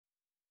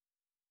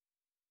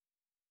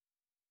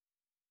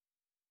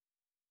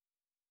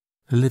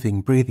The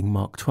living, breathing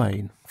Mark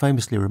Twain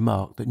famously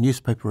remarked that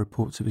newspaper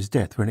reports of his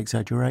death were an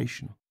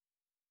exaggeration.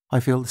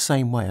 I feel the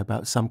same way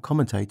about some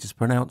commentators'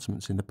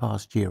 pronouncements in the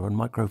past year on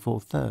Micro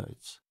Four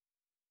Thirds.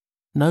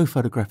 No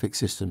photographic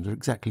systems are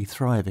exactly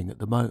thriving at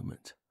the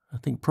moment, I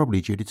think probably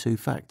due to two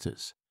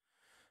factors.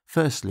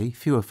 Firstly,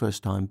 fewer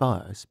first-time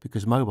buyers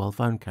because mobile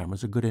phone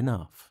cameras are good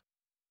enough.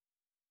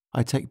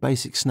 I take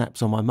basic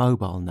snaps on my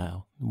mobile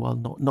now, and while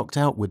not knocked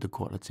out with the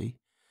quality,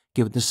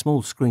 given the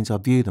small screens I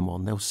view them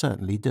on, they'll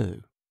certainly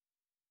do.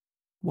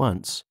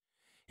 Once,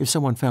 if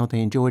someone found they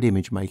enjoyed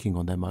image making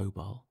on their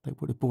mobile, they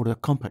would have bought a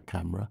compact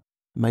camera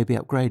and maybe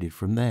upgraded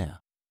from there.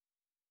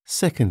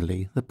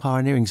 Secondly, the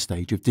pioneering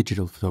stage of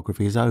digital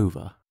photography is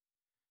over.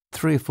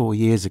 3 or 4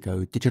 years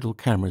ago, digital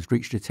cameras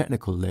reached a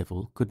technical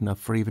level good enough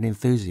for even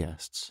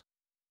enthusiasts.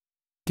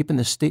 Given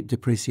the steep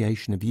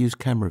depreciation of used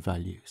camera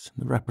values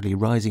and the rapidly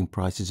rising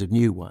prices of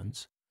new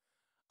ones,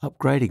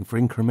 upgrading for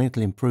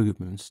incremental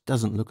improvements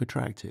doesn't look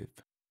attractive.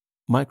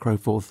 Micro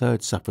Four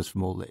Thirds suffers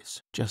from all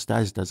this, just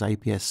as does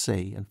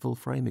APS-C and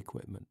full-frame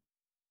equipment.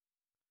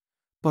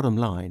 Bottom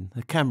line,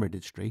 the camera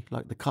industry,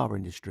 like the car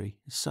industry,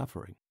 is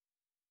suffering.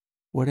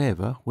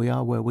 Whatever, we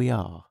are where we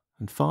are,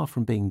 and far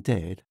from being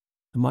dead,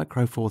 the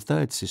Micro Four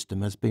Thirds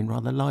system has been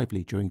rather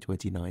lively during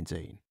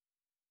 2019.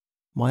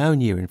 My own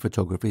year in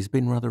photography has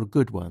been rather a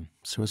good one,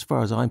 so as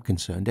far as I'm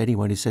concerned,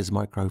 anyone who says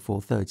Micro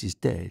Four Thirds is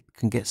dead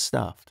can get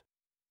stuffed.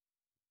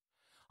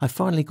 I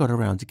finally got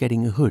around to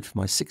getting a hood for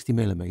my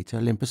 60mm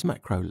Olympus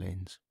macro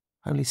lens,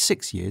 only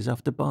 6 years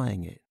after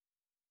buying it.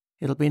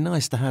 It'll be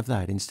nice to have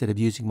that instead of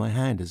using my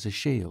hand as a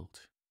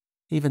shield.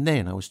 Even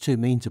then I was too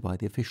mean to buy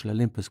the official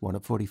Olympus one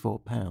at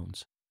 £44,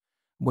 and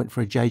went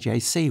for a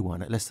JJC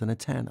one at less than a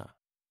tenner.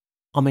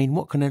 I mean,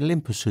 what can an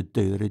Olympus hood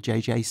do that a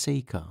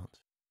JJC can't?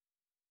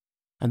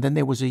 And then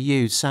there was a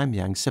used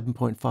Samyang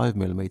 7.5mm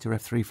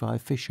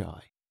f3.5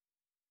 fisheye.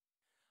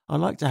 I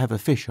like to have a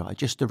fisheye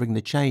just to ring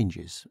the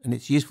changes, and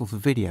it's useful for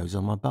videos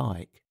on my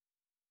bike.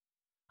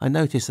 I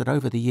noticed that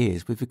over the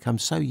years we've become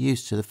so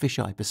used to the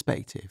fisheye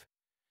perspective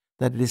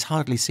that it is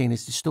hardly seen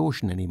as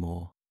distortion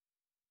anymore.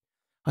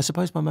 I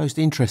suppose my most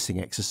interesting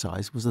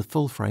exercise was the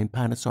full-frame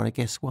Panasonic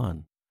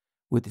S1,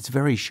 with its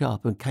very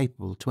sharp and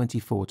capable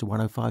 24 to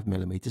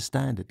 105mm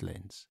standard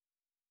lens.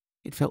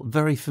 It felt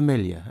very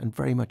familiar and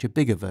very much a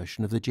bigger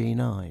version of the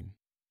G9.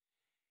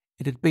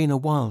 It had been a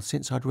while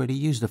since I'd really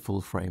used a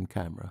full-frame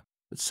camera,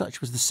 but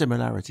such was the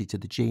similarity to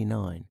the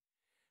G9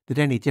 that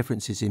any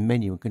differences in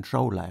menu and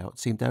control layout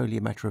seemed only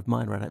a matter of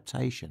minor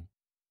adaptation,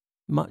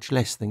 much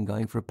less than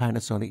going from a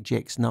Panasonic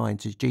GX9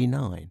 to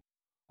G9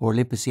 or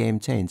Olympus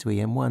EM10 to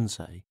EM1,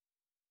 say.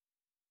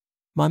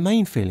 My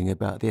main feeling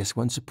about the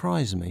S1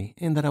 surprised me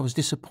in that I was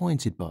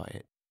disappointed by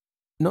it,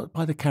 not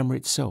by the camera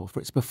itself or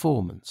its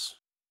performance.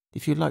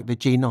 If you like the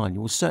G9, you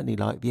will certainly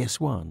like the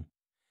S1,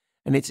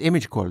 and its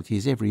image quality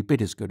is every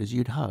bit as good as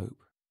you'd hope,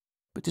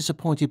 but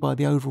disappointed by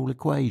the overall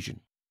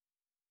equation.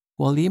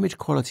 While the image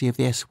quality of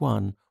the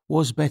S1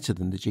 was better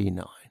than the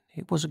G9,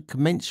 it wasn't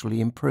commensurately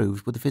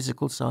improved with the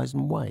physical size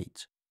and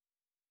weight.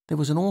 There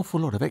was an awful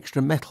lot of extra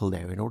metal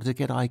there in order to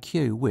get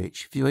IQ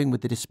which, viewing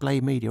with the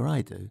display media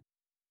I do,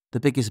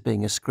 the biggest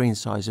being a screen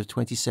size of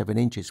 27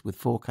 inches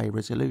with 4K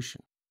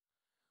resolution,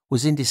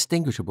 was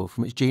indistinguishable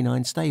from its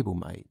G9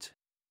 stablemate.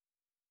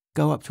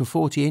 Go up to a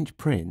 40-inch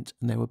print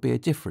and there would be a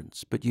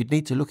difference, but you'd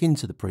need to look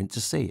into the print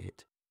to see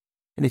it.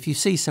 And if you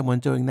see someone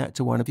doing that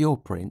to one of your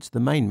prints, the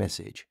main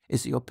message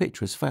is that your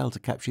picture has failed to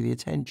capture the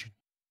attention.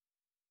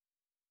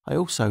 I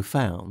also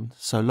found,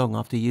 so long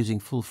after using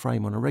full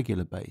frame on a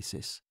regular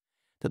basis,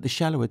 that the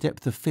shallower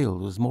depth of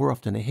field was more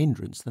often a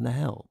hindrance than a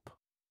help.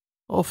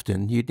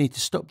 Often you'd need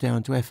to stop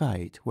down to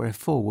f8, where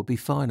f4 would be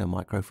fine on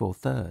Micro Four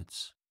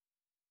Thirds.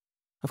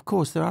 Of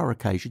course, there are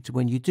occasions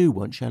when you do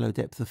want shallow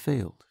depth of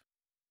field.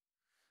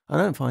 I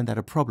don't find that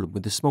a problem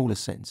with the smaller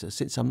sensor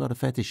since I'm not a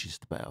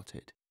fetishist about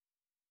it.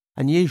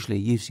 And usually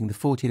using the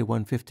 40 to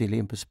 150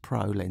 Olympus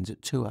Pro lens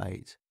at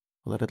 2.8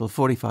 or the little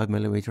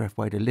 45mm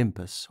f/8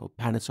 Olympus or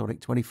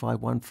Panasonic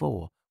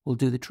 25-1.4 will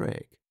do the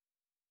trick.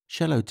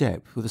 Shallow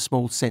depth with a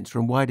small sensor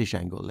and wideish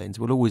angle lens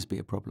will always be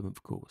a problem,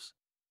 of course.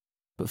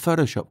 But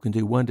Photoshop can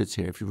do wonders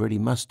here if you really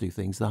must do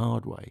things the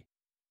hard way.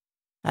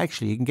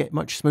 Actually, you can get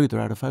much smoother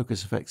out of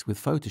focus effects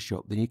with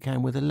Photoshop than you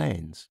can with a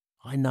lens.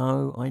 I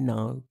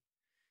know.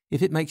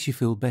 If it makes you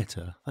feel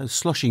better, those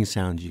sloshing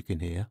sounds you can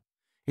hear,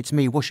 it's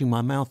me washing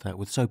my mouth out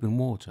with soap and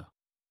water.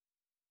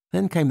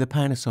 Then came the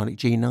Panasonic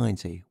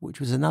G90, which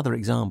was another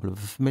example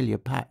of a familiar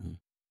pattern.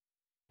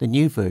 The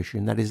new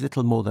version that is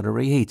little more than a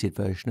reheated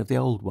version of the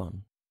old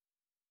one.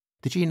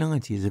 The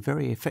G90 is a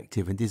very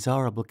effective and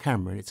desirable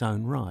camera in its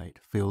own right,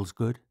 feels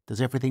good,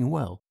 does everything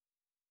well.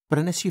 But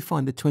unless you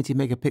find the 20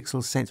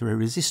 megapixel sensor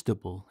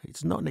irresistible,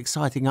 it's not an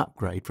exciting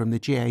upgrade from the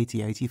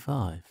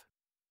G80-85.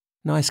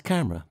 Nice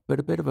camera, but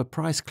a bit of a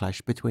price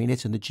clash between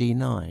it and the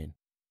G9,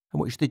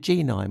 and which the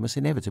G9 must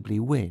inevitably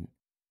win,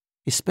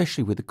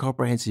 especially with the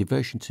comprehensive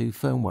version 2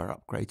 firmware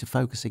upgrade to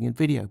focusing and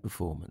video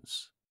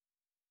performance.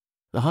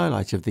 The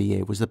highlight of the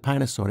year was the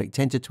Panasonic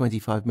 10 to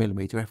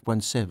 25mm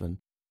f1.7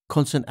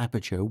 constant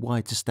aperture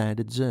wide to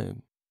standard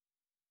zoom.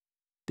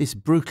 This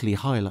brutally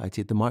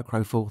highlighted the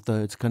Micro Four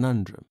Thirds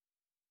conundrum.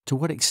 To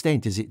what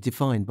extent is it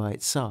defined by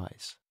its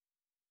size?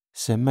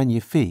 C'est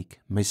magnifique,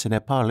 mais ce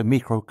n'est pas le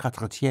micro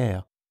quatre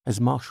tiers,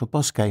 as Marshall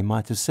Bosquet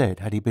might have said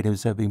had he been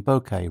observing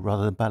bokeh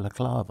rather than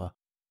balaclava.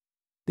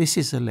 This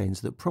is a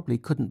lens that probably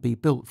couldn't be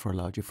built for a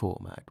larger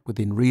format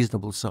within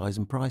reasonable size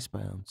and price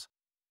bounds,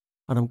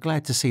 and I'm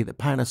glad to see that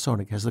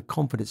Panasonic has the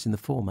confidence in the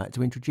format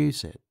to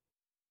introduce it.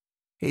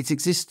 Its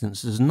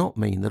existence does not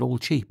mean that all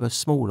cheaper,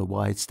 smaller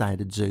wide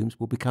standard zooms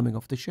will be coming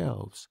off the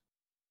shelves.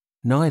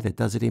 Neither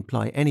does it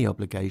imply any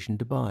obligation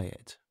to buy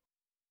it.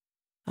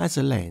 As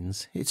a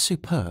lens, it's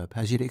superb,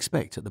 as you'd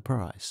expect at the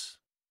price.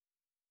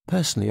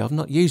 Personally, I've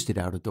not used it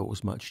out of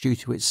doors much due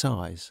to its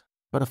size,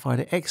 but I find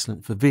it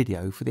excellent for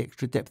video for the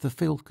extra depth of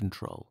field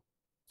control.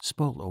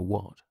 Spoilt or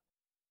what?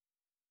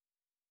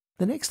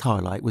 The next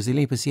highlight was the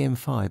Olympus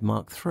M5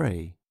 Mark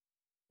III.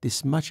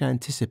 This much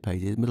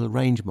anticipated middle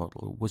range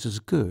model was as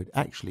good,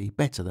 actually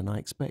better than I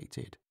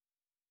expected.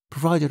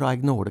 Provided I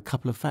ignored a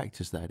couple of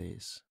factors, that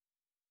is.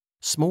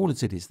 Small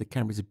as it is, the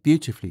camera is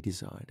beautifully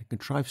designed and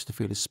contrives to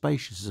feel as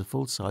spacious as a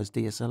full-size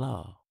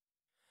DSLR.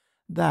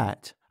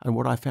 That, and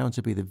what I found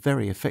to be the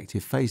very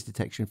effective phase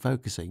detection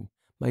focusing,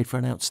 made for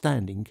an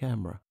outstanding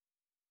camera.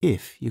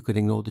 If you could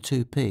ignore the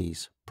two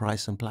P's,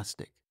 price and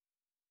plastic.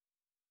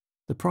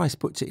 The price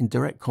puts it in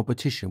direct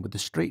competition with the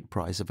street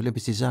price of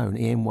Olympus's own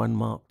EM1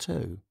 Mark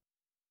II.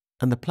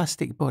 And the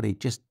plastic body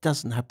just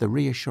doesn't have the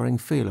reassuring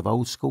feel of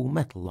old-school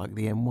metal like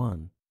the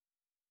M1.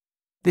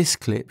 This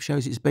clip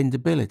shows its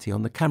bendability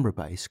on the camera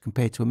base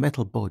compared to a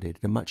metal-bodied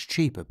and much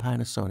cheaper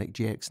Panasonic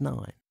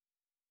GX9.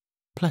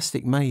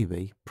 Plastic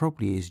maybe,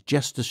 probably is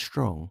just as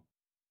strong.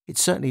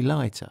 It's certainly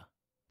lighter,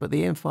 but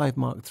the M5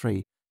 Mark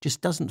III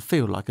just doesn't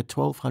feel like a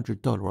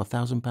 $1,200 or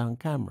 £1,000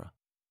 camera.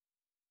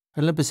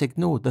 Olympus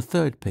ignored the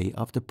third P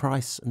after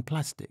price and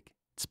plastic.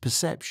 It's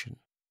perception.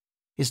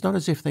 It's not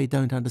as if they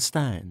don't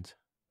understand.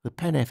 The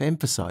Pen F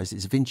emphasised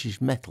its vintage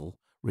metal,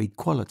 read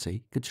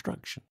quality,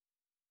 construction.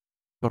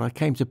 But I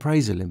came to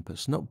praise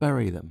Olympus, not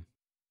bury them.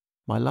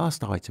 My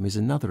last item is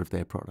another of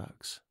their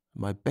products,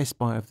 my best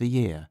buy of the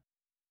year,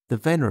 the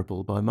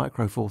venerable by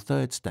Micro Four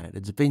Thirds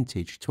standards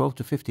vintage 12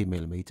 to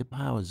 50mm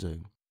power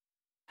zoom.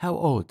 How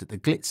odd that the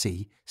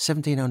glitzy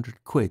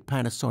 £1,700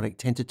 Panasonic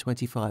 10 to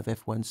 25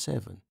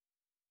 f1.7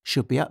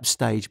 should be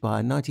upstaged by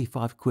a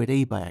 £95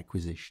 eBay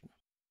acquisition.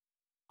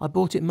 I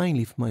bought it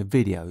mainly for my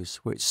videos,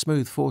 where its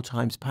smooth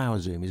 4x power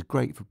zoom is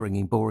great for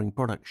bringing boring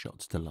product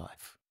shots to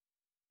life.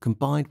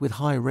 Combined with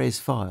high-res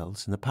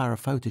files and the power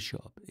of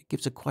Photoshop, it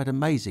gives a quite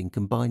amazing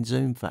combined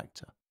zoom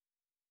factor.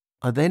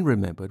 I then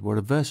remembered what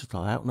a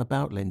versatile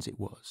out-and-about lens it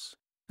was,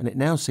 and it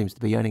now seems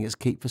to be earning its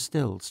keep for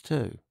stills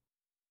too.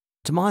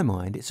 To my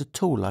mind, it's a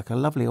tool like a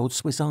lovely old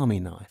Swiss Army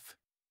knife.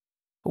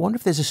 I wonder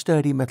if there's a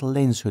sturdy metal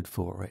lens hood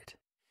for it.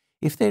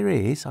 If there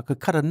is, I could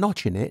cut a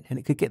notch in it and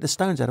it could get the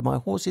stones out of my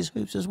horse's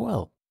hooves as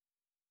well.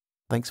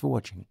 Thanks for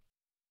watching.